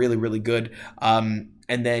looked really, really good. And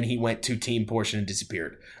then he went to team portion and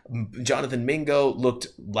disappeared. Jonathan Mingo looked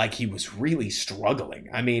like he was really struggling.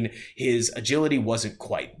 I mean, his agility wasn't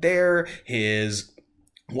quite there. His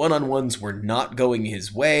one-on-ones were not going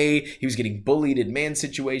his way. He was getting bullied in man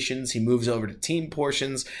situations. He moves over to team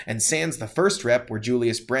portions and sands the first rep where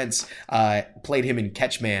Julius Brents played him in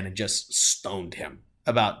catch man and just stoned him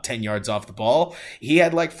about 10 yards off the ball. He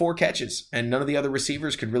had like 4 catches, and none of the other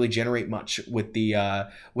receivers could really generate much with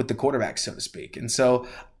the quarterback, so to speak. And so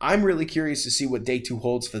I'm really curious to see what day 2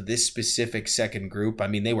 holds for this specific second group. I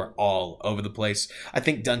mean, they were all over the place. I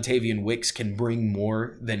think Dontavian Wicks can bring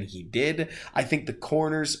more than he did. I think the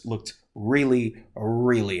corners looked really,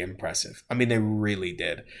 really impressive. I mean, they really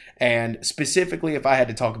did. And specifically, if I had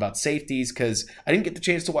to talk about safeties, because I didn't get the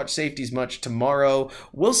chance to watch safeties much tomorrow,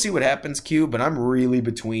 we'll see what happens, Q, but I'm really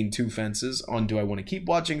between 2 fences on, do I want to keep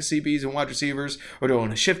watching CBs and wide receivers, or do I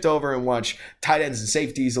want to shift over and watch tight ends and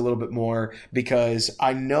safeties a little bit more? Because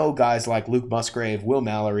I know guys like Luke Musgrave, Will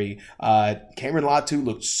Mallory, Cameron Latu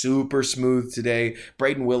looked super smooth today.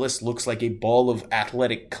 Braden Willis looks like a ball of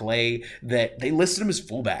athletic clay that they listed him as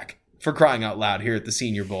fullback, for crying out loud, here at the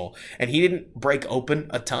Senior Bowl. And he didn't break open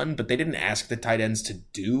a ton, but they didn't ask the tight ends to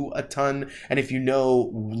do a ton. And if you know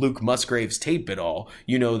Luke Musgrave's tape at all,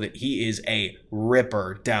 you know that he is a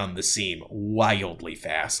ripper down the seam, wildly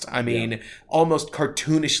fast. I mean, almost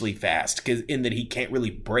cartoonishly fast, in that he can't really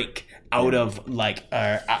break out of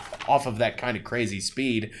off of that kind of crazy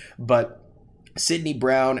speed. But Sidney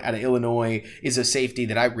Brown out of Illinois is a safety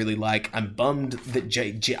that I really like. I'm bummed that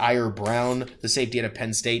Jair Brown, the safety out of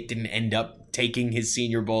Penn State, didn't end up taking his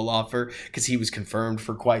Senior Bowl offer because he was confirmed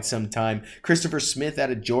for quite some time. Christopher Smith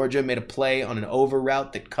out of Georgia made a play on an over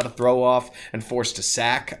route that cut a throw off and forced a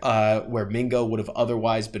sack where Mingo would have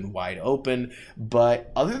otherwise been wide open.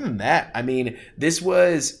 But other than that, I mean, this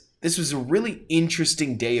was a really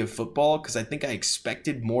interesting day of football because I think I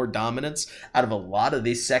expected more dominance out of a lot of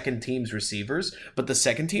these second team's receivers, but the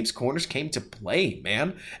second team's corners came to play,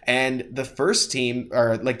 man. And the first team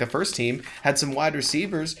had some wide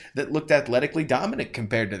receivers that looked athletically dominant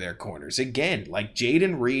compared to their corners. Again, like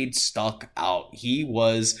Jaden Reed stuck out. He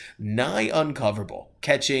was nigh uncoverable,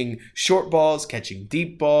 catching short balls, catching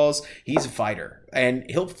deep balls. He's a fighter, and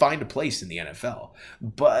he'll find a place in the NFL.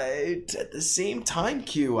 But at the same time,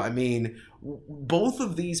 Q, I mean, both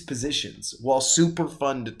of these positions, while super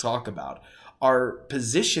fun to talk about, are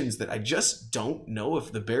positions that I just don't know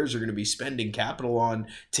if the Bears are going to be spending capital on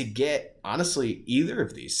to get, honestly, either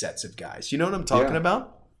of these sets of guys. You know what I'm talking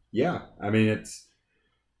about? Yeah. I mean,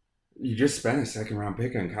 you just spent a second-round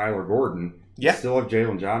pick on Kyler Gordon. Yeah. You still have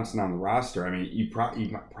Jalen Johnson on the roster. I mean, you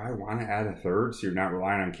probably want to add a third, so you're not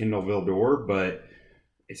relying on Kindle Vildor, but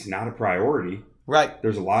it's not a priority. Right.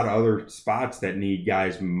 There's a lot of other spots that need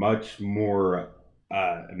guys much more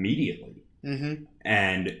immediately. Mm-hmm.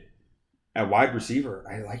 And at wide receiver,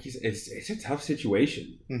 it's a tough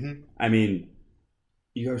situation. Mm-hmm. I mean,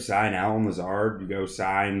 you go sign Allen Lazard, you go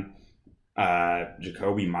sign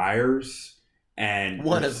Jacoby Myers, and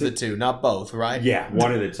one of the two, not both, right? Yeah,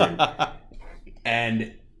 one of the two.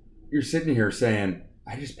 And you're sitting here saying,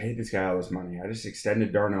 I just paid this guy all this money. I just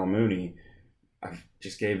extended Darnell Mooney. I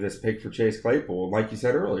just gave this pick for Chase Claypool. Like you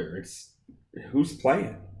said earlier, it's who's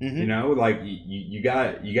playing. Mm-hmm. You know, like you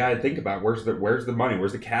got to think about where's the money,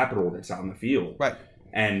 where's the capital that's on the field, right?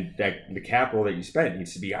 And that the capital that you spent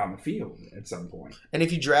needs to be on the field at some point. And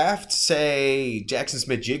if you draft, say, Jackson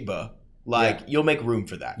Smith-Jigba, you'll make room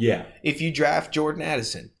for that. Yeah. If you draft Jordan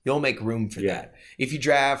Addison, you'll make room for that. If you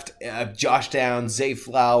draft Josh Downs, Zay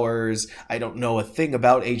Flowers, I don't know a thing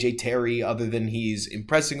about AJ Terry other than he's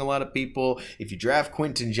impressing a lot of people. If you draft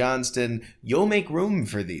Quentin Johnston, you'll make room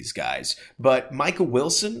for these guys. But Micah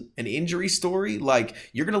Wilson, an injury story,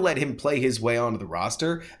 you're going to let him play his way onto the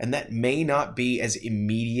roster, and that may not be as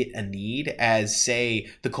immediate a need as, say,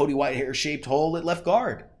 the Cody Whitehair-shaped hole at left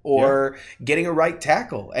guard. Or getting a right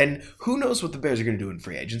tackle. And who knows what the Bears are going to do in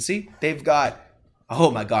free agency. They've got Oh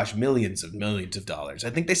my gosh, millions of dollars.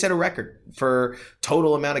 I think they set a record for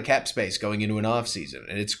total amount of cap space going into an offseason.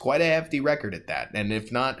 And it's quite a hefty record at that. And if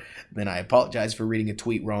not, then I apologize for reading a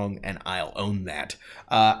tweet wrong, and I'll own that.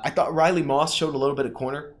 I thought Riley Moss showed a little bit at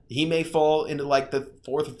corner. He may fall into like the 4th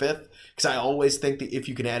or 5th, because I always think that if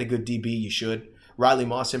you can add a good DB, you should. Riley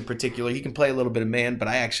Moss in particular, he can play a little bit of man, but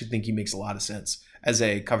I actually think he makes a lot of sense as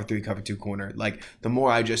a cover 3, cover 2 corner. Like, the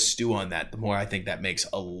more I just stew on that, the more I think that makes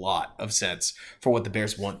a lot of sense for what the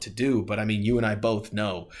Bears want to do. But I mean, you and I both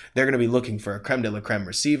know they're going to be looking for a creme de la creme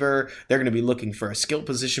receiver. They're going to be looking for a skill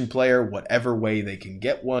position player, whatever way they can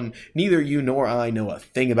get one. Neither you nor I know a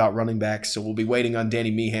thing about running backs, so we'll be waiting on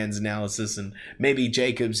Danny Meehan's analysis and maybe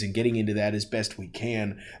Jacobs and getting into that as best we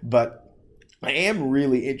can. But I am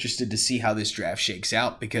really interested to see how this draft shakes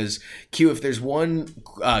out because, Q, if there's one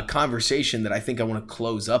conversation that I think I want to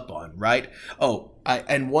close up on, right?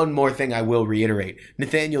 And one more thing I will reiterate.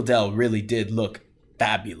 Nathaniel Dell really did look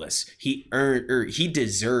fabulous. He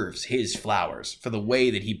deserves his flowers for the way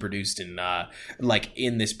that he produced in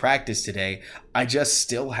this practice today. I just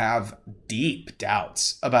still have deep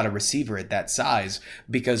doubts about a receiver at that size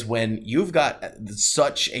because when you've got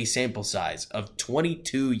such a sample size of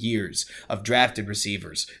 22 years of drafted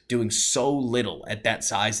receivers doing so little at that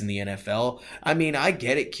size in the NFL, I mean, I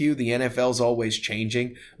get it, Q, the NFL's always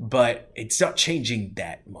changing, but it's not changing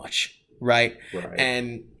that much, right?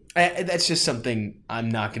 And that's just something I'm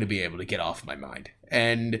not going to be able to get off my mind.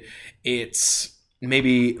 And it's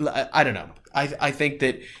maybe, I don't know. I think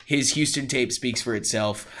that his Houston tape speaks for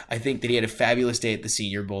itself. I think that he had a fabulous day at the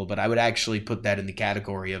Senior Bowl, but I would actually put that in the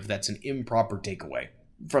category of that's an improper takeaway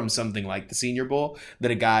from something like the Senior Bowl,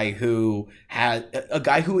 that a guy who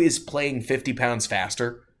is playing 50 pounds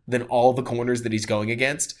faster than all the corners that he's going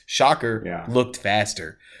against, shocker, looked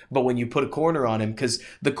faster. But when you put a corner on him, because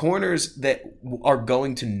the corners that are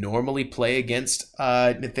going to normally play against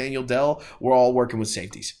Nathaniel Dell, we're all working with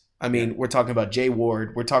safeties. I mean, we're talking about Jay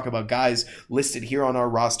Ward. We're talking about guys listed here on our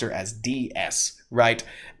roster as DS, right?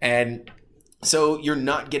 And so you're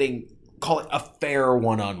not getting, call it a fair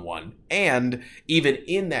one-on-one. And even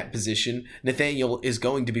in that position, Nathaniel is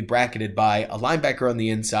going to be bracketed by a linebacker on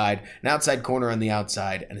the inside, an outside corner on the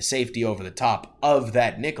outside, and a safety over the top of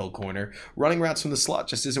that nickel corner. Running routes from the slot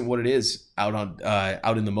just isn't what it is out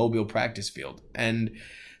in the Mobile practice field. And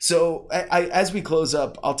so as we close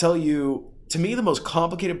up, I'll tell you, to me, the most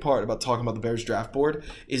complicated part about talking about the Bears draft board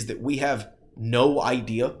is that we have no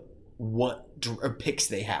idea what picks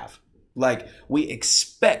they have. Like, we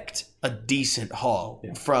expect a decent haul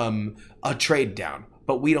from a trade down,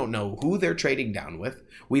 but we don't know who they're trading down with.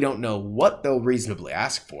 We don't know what they'll reasonably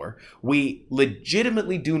ask for. We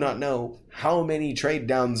legitimately do not know how many trade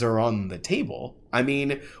downs are on the table. I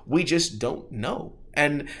mean, we just don't know.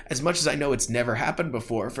 And as much as I know it's never happened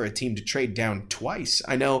before for a team to trade down twice,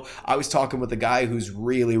 I know I was talking with a guy who's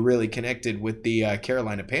really, really connected with the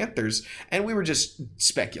Carolina Panthers, and we were just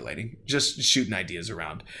speculating, just shooting ideas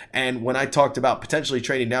around. And when I talked about potentially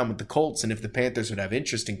trading down with the Colts and if the Panthers would have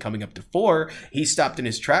interest in coming up to 4, he stopped in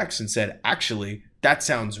his tracks and said, actually, that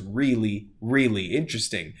sounds really, really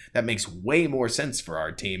interesting. That makes way more sense for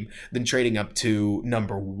our team than trading up to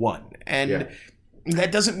number 1. And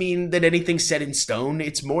that doesn't mean that anything's set in stone.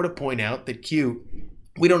 It's more to point out that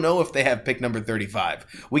we don't know if they have pick number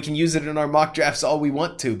 35. We can use it in our mock drafts all we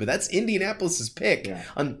want to, but that's Indianapolis's pick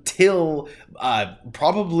until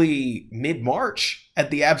probably mid-March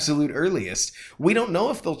at the absolute earliest. We don't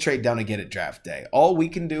know if they'll trade down again at draft day. All we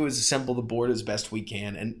can do is assemble the board as best we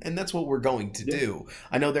can, and that's what we're going to do.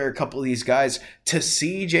 I know there are a couple of these guys. To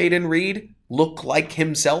see Jayden Reed look like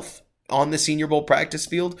himself on the Senior Bowl practice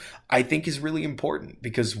field, I think is really important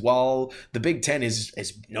because while the Big Ten is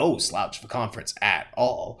no slouch of a conference at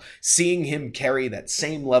all, seeing him carry that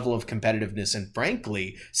same level of competitiveness and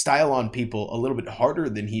frankly style on people a little bit harder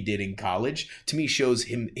than he did in college, to me shows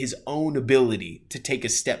him his own ability to take a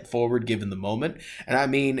step forward given the moment. And I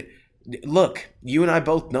mean, look, you and I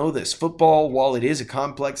both know this. Football, while it is a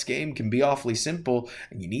complex game, can be awfully simple,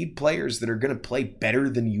 and you need players that are going to play better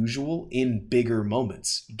than usual in bigger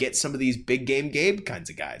moments. Get some of these big game Gabe kinds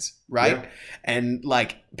of guys, right? Yeah. And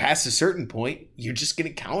like past a certain point, you're just going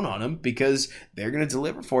to count on them because they're going to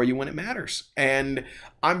deliver for you when it matters. And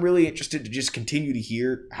I'm really interested to just continue to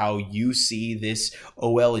hear how you see this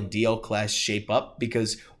OL and DL class shape up,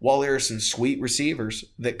 because while there are some sweet receivers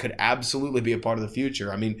that could absolutely be a part of the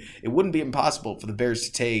future, I mean, it wouldn't be impossible for the Bears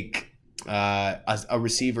to take a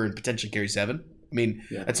receiver and potentially carry 7. I mean,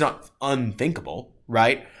 that's not unthinkable,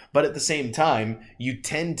 right? But at the same time, you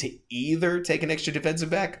tend to either take an extra defensive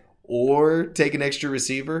back or take an extra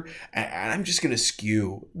receiver. And I'm just going to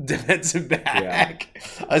skew defensive back,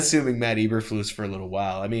 assuming Matt Eberflus for a little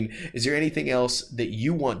while. I mean, is there anything else that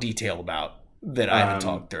you want detail about that I haven't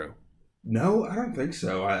talked through? No, I don't think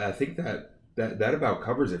so. I think that about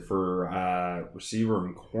covers it for receiver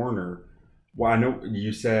and corner. Well, I know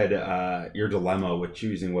you said your dilemma with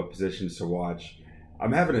choosing what positions to watch.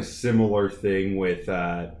 I'm having a similar thing with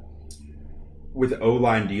O-line,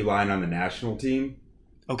 D-line on the national team.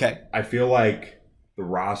 Okay. I feel like the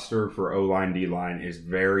roster for O-line, D-line is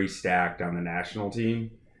very stacked on the national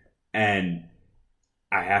team, and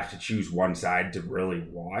I have to choose one side to really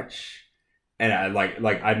watch. And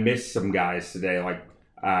I missed some guys today, like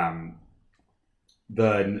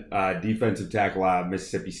the defensive tackle out of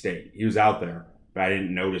Mississippi State. He was out there, but I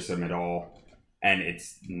didn't notice him at all. And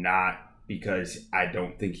it's not because I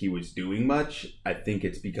don't think he was doing much. I think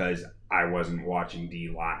it's because I wasn't watching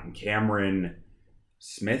D-line. Cameron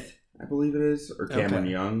Smith, I believe it is, or Cameron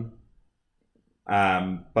Young.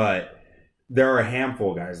 But there are a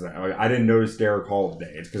handful of guys that I didn't notice Derek Hall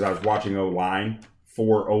today. It's because I was watching O-line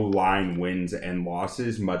for O-line wins and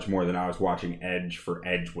losses much more than I was watching edge for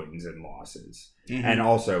edge wins and losses. Mm-hmm. And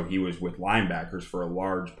also he was with linebackers for a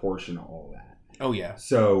large portion of all that. Oh, yeah.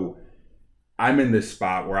 So I'm in this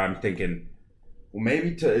spot where I'm thinking, well,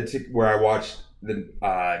 maybe it's where I watched the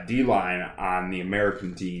D-line on the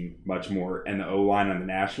American team much more and the O-line on the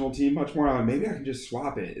national team much more. I'm like, maybe I can just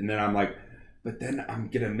swap it. And then I'm like, but then I'm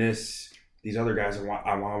going to miss these other guys I want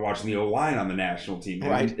to watch the O-line on the national team.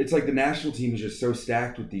 Right. It's like the national team is just so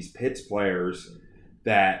stacked with these Pitts players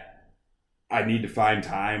that I need to find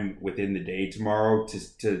time within the day tomorrow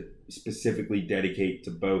to specifically dedicate to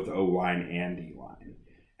both O-line and D-line.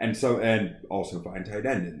 And also find tight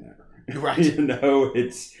end in there. Right.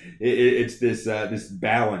 It's this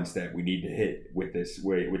balance that we need to hit with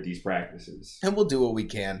these practices. And we'll do what we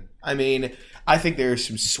can. I mean, I think there are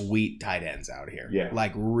some sweet tight ends out here. Yeah.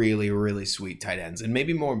 Like really, really sweet tight ends. And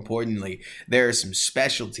maybe more importantly, there are some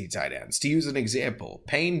specialty tight ends. To use an example,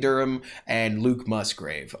 Payne Durham and Luke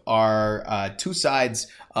Musgrave are two sides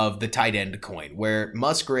of the tight end coin, where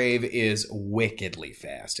Musgrave is wickedly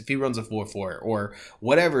fast. If he runs a 4.4 or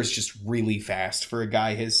whatever is just really fast for a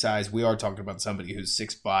guy his size, we are talking about somebody who's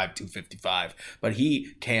 6'5", 255, but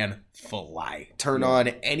he can fly. Turn on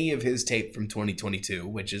any of his tape from 2022,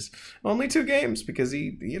 which is only 2 games because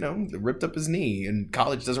he, ripped up his knee, and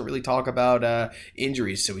college doesn't really talk about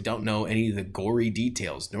injuries, so we don't know any of the gory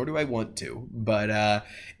details, nor do I want to. But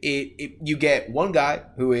you get one guy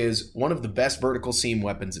who is one of the best vertical seam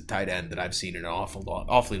weapons at tight end that I've seen in an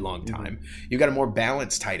awfully long time. Mm-hmm. You got a more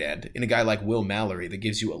balanced tight end in a guy like Will Mallory that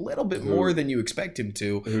gives you a little bit more than you expect him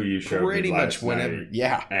to. Who you showed pretty me much whenever. Night,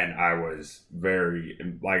 yeah. And I was very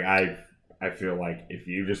I feel like if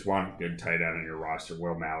you just want a good tight end on your roster,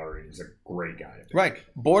 Will Mallory is a great guy. Right.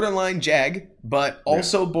 Borderline jag, but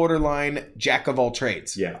also borderline jack of all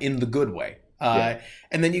trades in the good way. And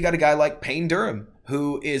then you got a guy like Payne Durham,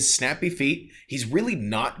 who is snappy feet. He's really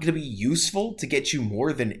not going to be useful to get you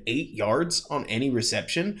more than 8 yards on any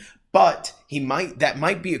reception, but that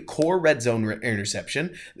might be a core red zone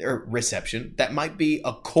reception. That might be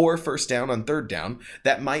a core first down on third down.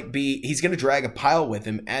 That might be, he's going to drag a pile with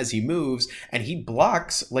him as he moves, and he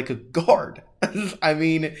blocks like a guard. I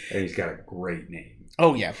mean, and he's got a great name.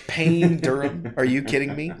 Oh yeah, Payne Durham. Are you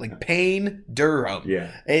kidding me? Like Payne Durham. Yeah.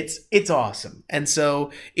 It's awesome. And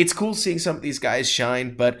so it's cool seeing some of these guys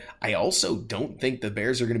shine, but I also don't think the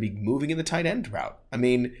Bears are going to be moving in the tight end route. I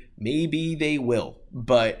mean, maybe they will,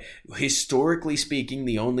 but historically speaking,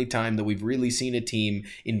 the only time that we've really seen a team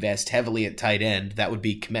invest heavily at tight end, that would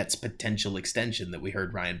be Kmet's potential extension that we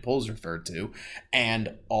heard Ryan Poles refer to,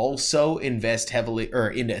 and also invest heavily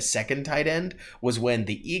into a second tight end was when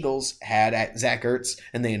the Eagles had Zach Ertz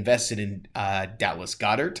and they invested in Dallas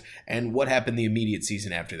Goedert. And what happened the immediate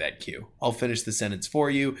season after that, Q? I'll finish the sentence for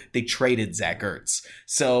you. They traded Zach Ertz.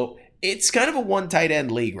 So it's kind of a one tight end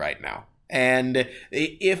league right now. And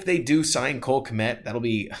if they do sign Cole Kmet, that'll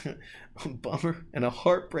be a bummer and a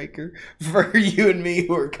heartbreaker for you and me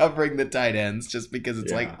who are covering the tight ends, just because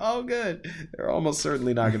it's like, oh, good. They're almost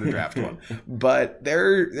certainly not going to draft one. But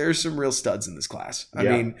there's some real studs in this class. I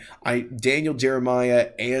mean, Daniel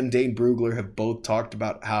Jeremiah and Dane Brugler have both talked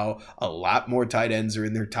about how a lot more tight ends are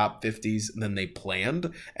in their top 50s than they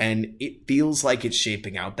planned. And it feels like it's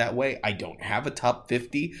shaping out that way. I don't have a top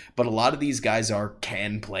 50, but a lot of these guys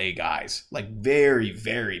can play guys. Like very,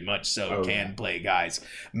 very much so play guys.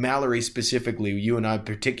 Mallory specifically, you and I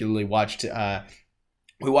particularly watched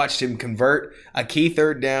We watched him convert a key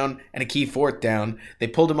third down and a key fourth down. They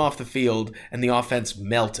pulled him off the field, and the offense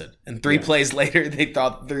melted. And 3 plays later, they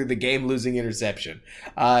threw the game-losing interception.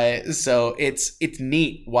 So it's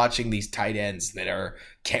neat watching these tight ends that are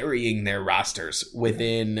carrying their rosters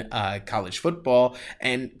within college football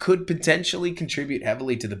and could potentially contribute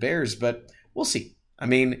heavily to the Bears, but we'll see. I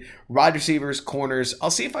mean, wide receivers, corners. I'll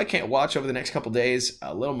see if I can't watch over the next couple days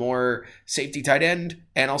a little more safety tight end,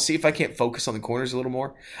 and I'll see if I can't focus on the corners a little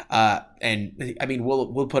more. And I mean,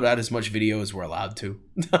 we'll put out as much video as we're allowed to.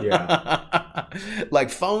 Yeah. Like,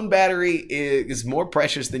 phone battery is more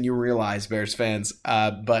precious than you realize, Bears fans.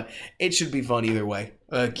 But it should be fun either way.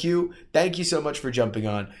 Q, thank you so much for jumping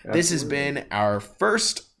on. Absolutely. This has been our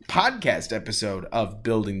first podcast episode of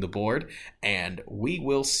Building the Board, and we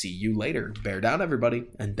will see you later. Bear down, everybody,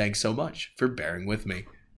 and thanks so much for bearing with me.